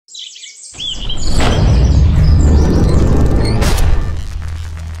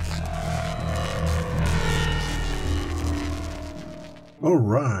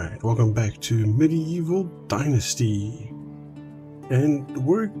Alright, welcome back to Medieval Dynasty. And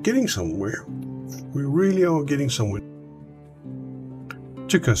we're getting somewhere. We really are getting somewhere.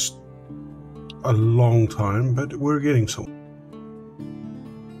 Took us a long time, but we're getting somewhere.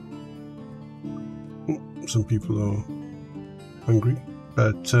 Some people are hungry,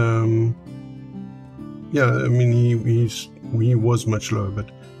 but yeah, I mean he was much lower, but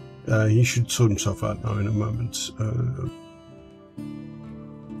he should sort himself out now in a moment.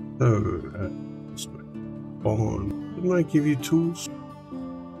 Barn. Didn't I give you tools?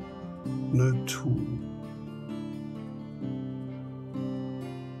 No tool.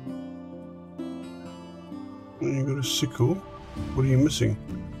 You got a sickle. What are you missing?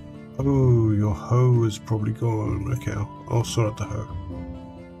 Oh, your hoe is probably gone. Okay, I'll sort out the hoe.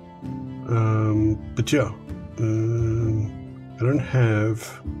 But yeah, I don't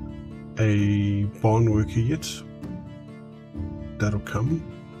have a barn worker yet. That'll come.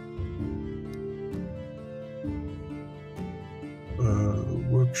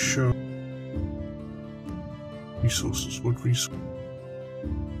 Workshop. Resources. What resource?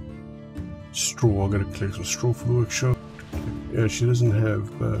 Straw. I gotta collect some straw for the workshop. Yeah, she doesn't have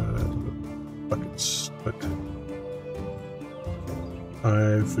buckets, but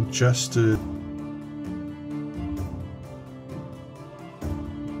I've adjusted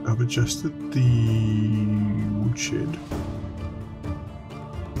the woodshed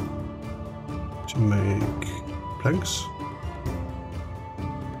to make planks.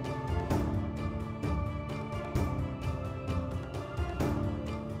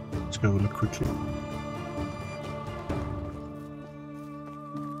 Let's go look quickly.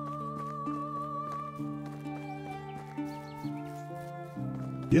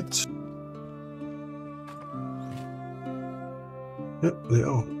 Yet. Yep, they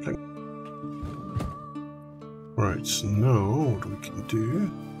are. Right, so now what we can do?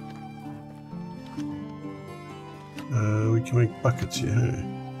 We can make buckets here.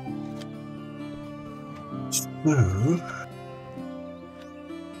 So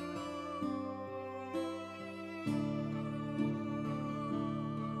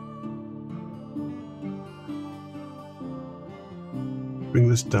bring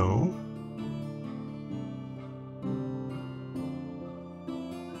this down.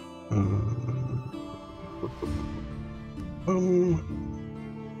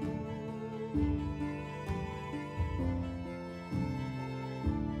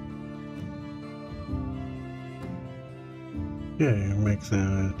 Yeah,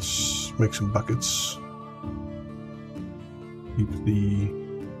 make some buckets. Keep the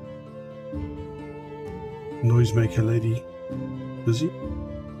noisemaker lady busy.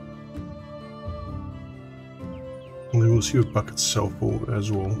 And then we'll see what buckets sell for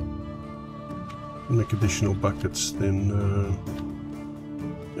as well. Make additional buckets, then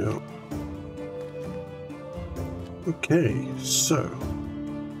yeah. Okay, so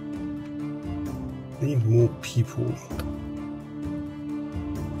need more people.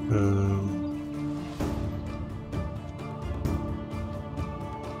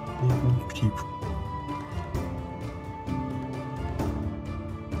 Need more people.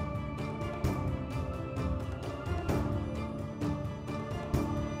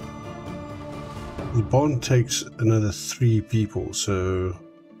 The barn takes another 3 people, so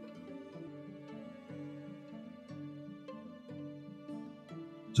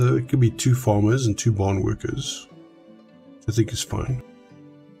it could be 2 farmers and 2 barn workers, which I think is fine.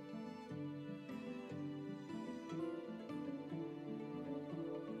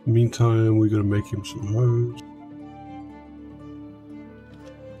 Meantime, we're going to make him some hoes.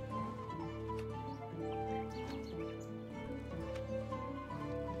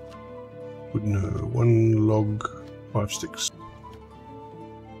 No, 1 log, 5 sticks.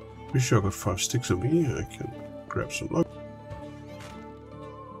 Pretty sure I got 5 sticks of me. I can grab some logs.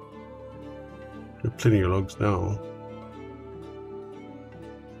 Got plenty of logs now.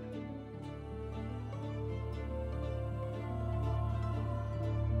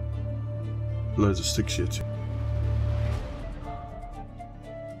 Loads of sticks here too.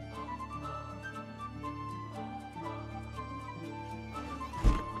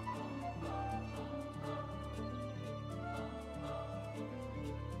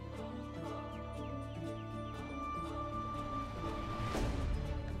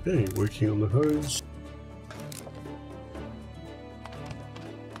 Okay, working on the hose.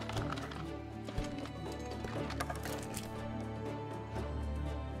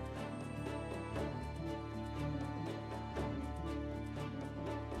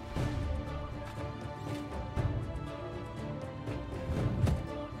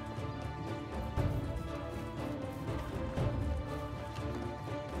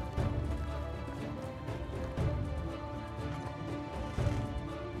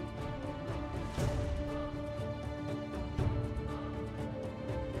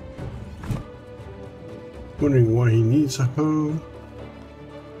 Wondering why he needs a hoe.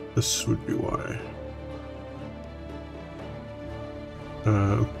 This would be why.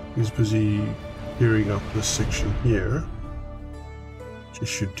 He's busy clearing up this section here, which he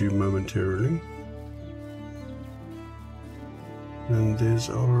should do momentarily. And there's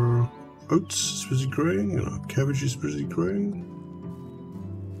our oats is busy growing, and our cabbage is busy growing.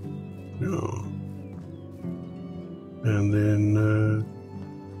 Yeah. And then,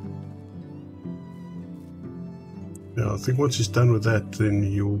 yeah, I think once he's done with that, then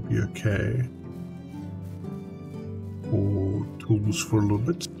he'll be okay. Or tools for a little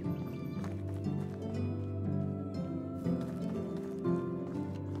bit.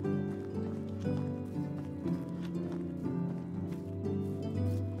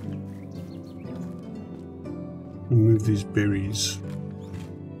 Remove these berries.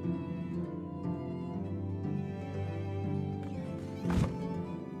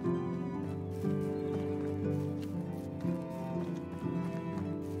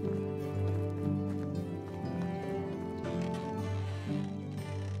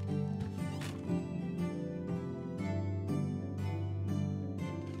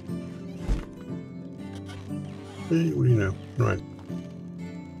 Hey, what do you know? Right.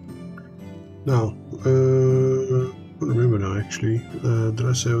 Now, I don't remember now actually. Did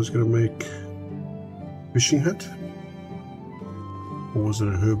I say I was going to make a fishing hut? Or was it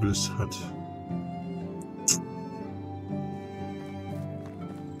a herbalist hut?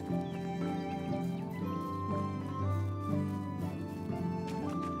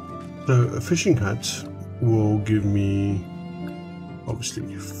 So a fishing hut will give me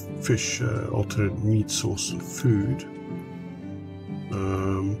obviously fish, alternate meat source and food.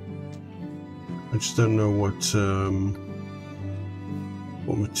 I just don't know what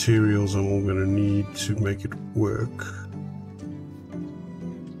materials I'm all going to need to make it work.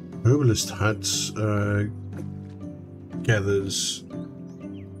 Herbalist huts gathers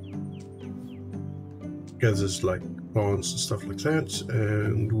like plants and stuff like that,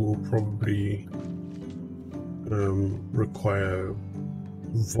 and will probably require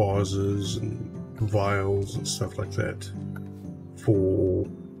vases and vials and stuff like that for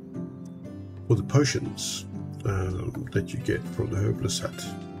the potions that you get from the herbalist hut.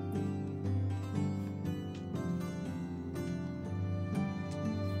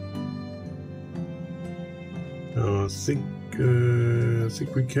 I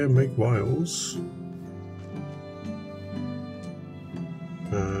think we can make vials.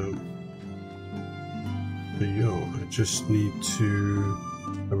 But yeah, I just need to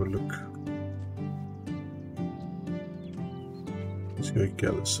have a look. Just going to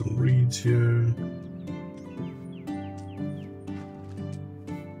gather some reeds here.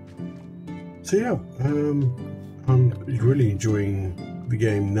 So yeah, I'm really enjoying the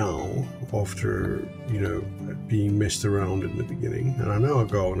game now after, you know, being messed around in the beginning. And I know I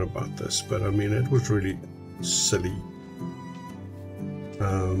go on about this, but I mean, it was really silly.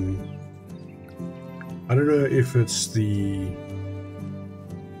 I don't know if it's the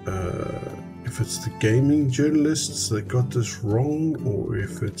gaming journalists that got this wrong, or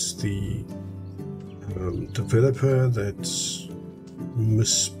if it's the developer that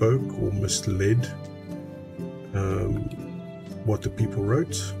misspoke or misled what the people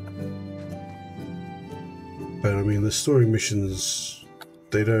wrote. But I mean, the story missions,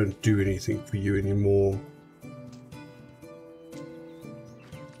 they don't do anything for you anymore.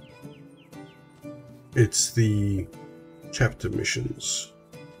 It's the chapter missions.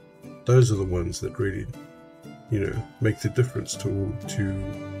 Those are the ones that really, you know, make the difference to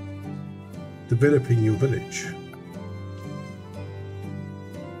developing your village.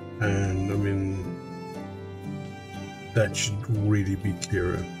 And I mean, that should really be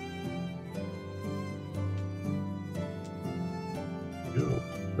clearer. Yeah,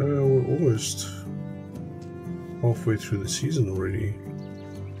 we're almost halfway through the season already.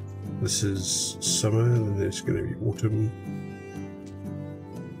 This is summer, and then there's going to be autumn.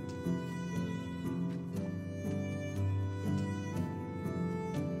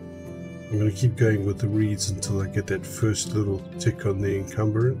 I'm going to keep going with the reeds until I get that first little tick on the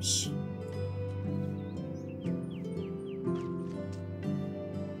encumbrance.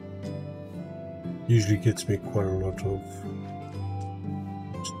 Usually gets me quite a lot of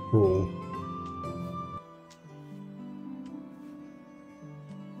straw.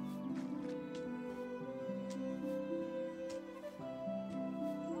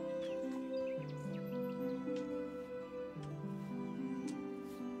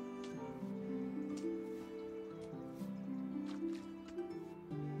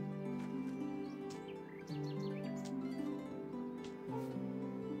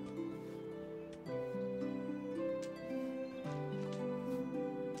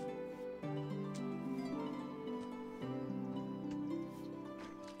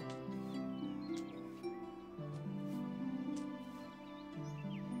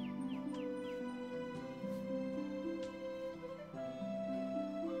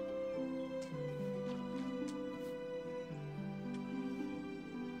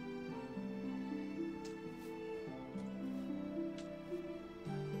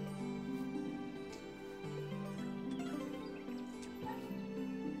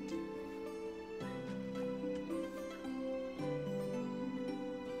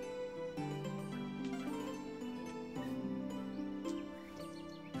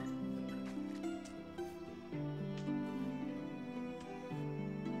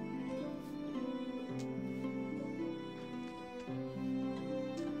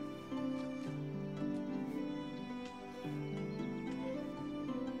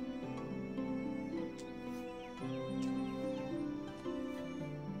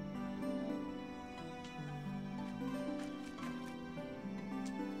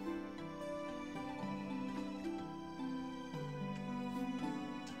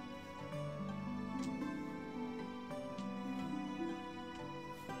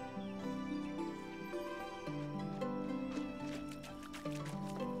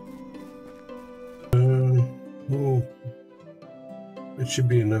 Well, it should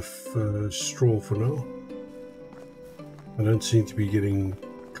be enough straw for now. I don't seem to be getting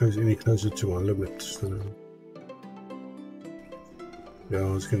any closer to my limit. So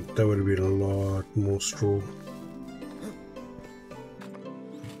yeah, that would have been a lot more straw.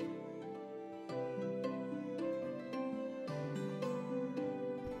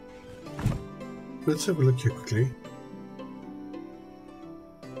 Let's have a look here quickly.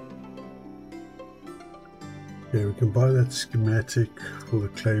 Yeah, we can buy that schematic for the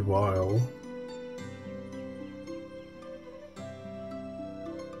clay vial.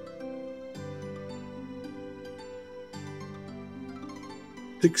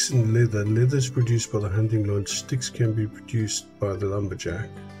 Sticks and leather. Leather is produced by the hunting lodge. Sticks can be produced by the lumberjack.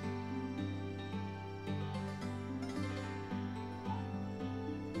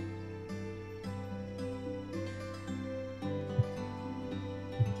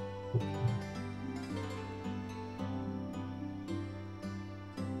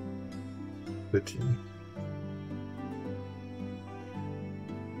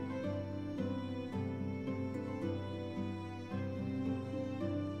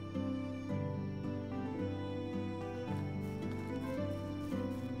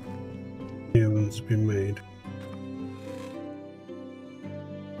 New one's been made.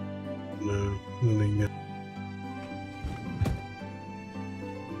 No, nothing yet.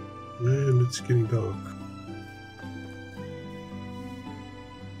 And it's getting dark.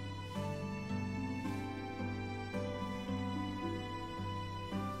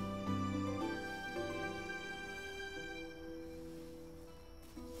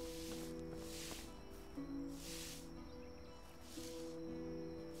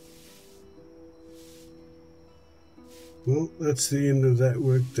 Well, that's the end of that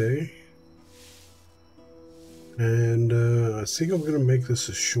work day. And I think I'm going to make this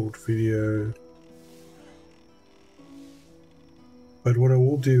a short video. But what I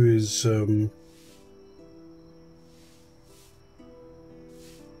will do is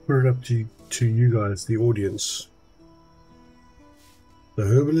put it up to you guys, the audience. The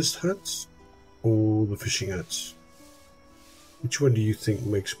herbalist huts or the fishing huts? Which one do you think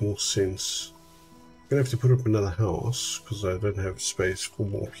makes more sense? I'm going to have to put up another house because I don't have space for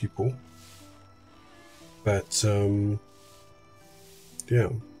more people. But yeah,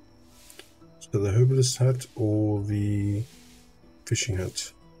 so the herbalist hut or the fishing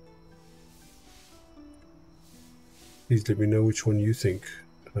hut. Please let me know which one you think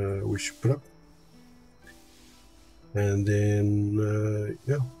we should put up. And then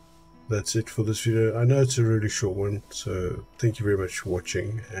yeah, that's it for this video. I know it's a really short one, so thank you very much for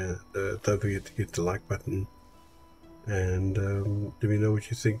watching, and don't forget to hit the like button and let me know what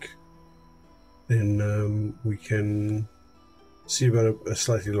you think. Then we can see about a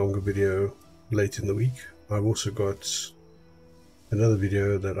slightly longer video late in the week. I've also got another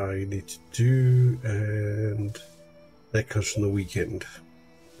video that I need to do, and that comes from the weekend.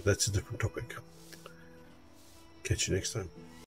 That's a different topic. Catch you next time.